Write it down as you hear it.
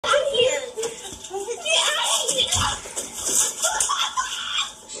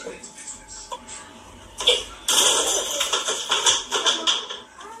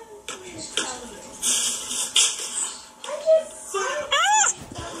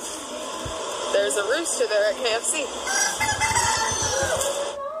there's a rooster there at KFC.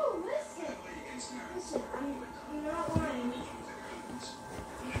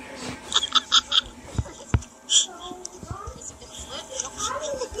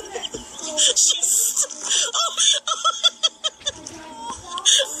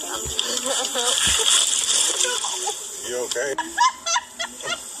 You okay?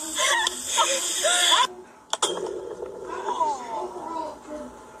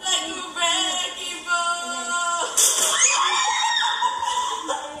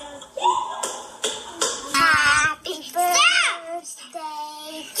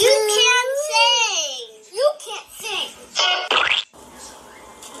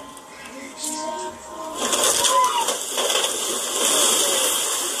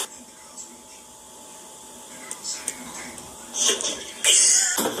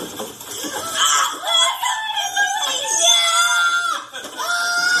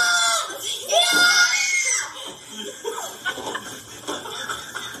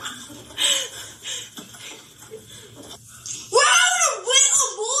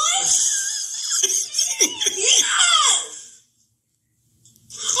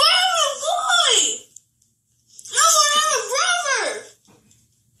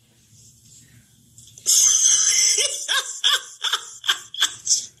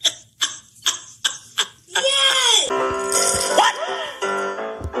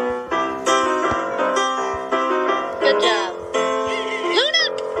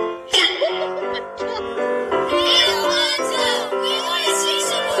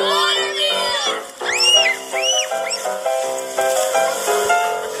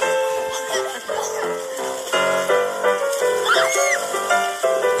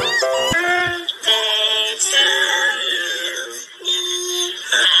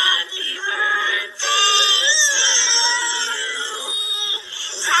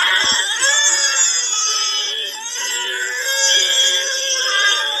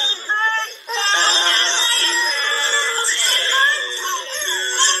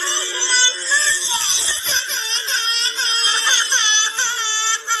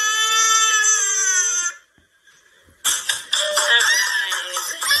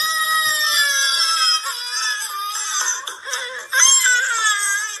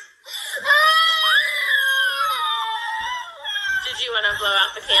 Did you want to blow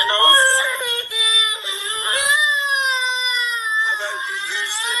out the candles? How about you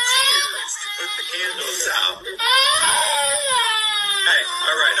use the tears to put the candles out? Hey,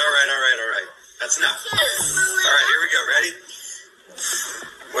 all right. That's enough. All right, here we go. Ready?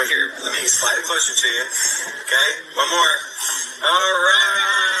 Well, here, let me slide it closer to you. Okay, one more. All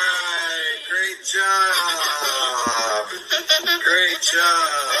right, great job. Great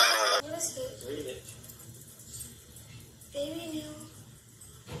job. What is it? Read it. Baby new.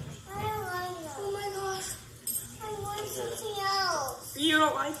 I don't like that. Oh my gosh. I want something else. You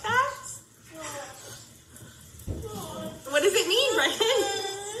don't like that? No. What does it mean, Brian?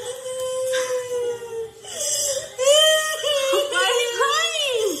 Why are you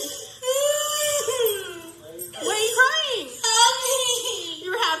crying? Why are you crying? Happy.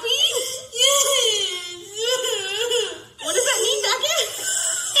 You're happy? Yes. What does that mean, Beckett?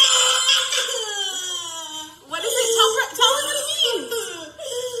 What is it? Tell her what it means.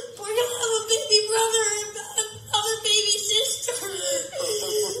 We're gonna have a baby brother and another baby sister. We're gonna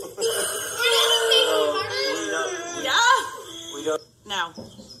have a baby brother. Yeah. We don't. Now,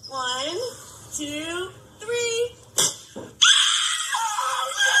 1, 2, 3.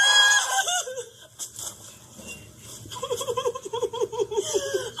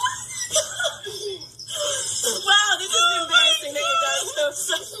 Wow, this is embarrassing that you guys know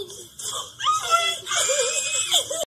so.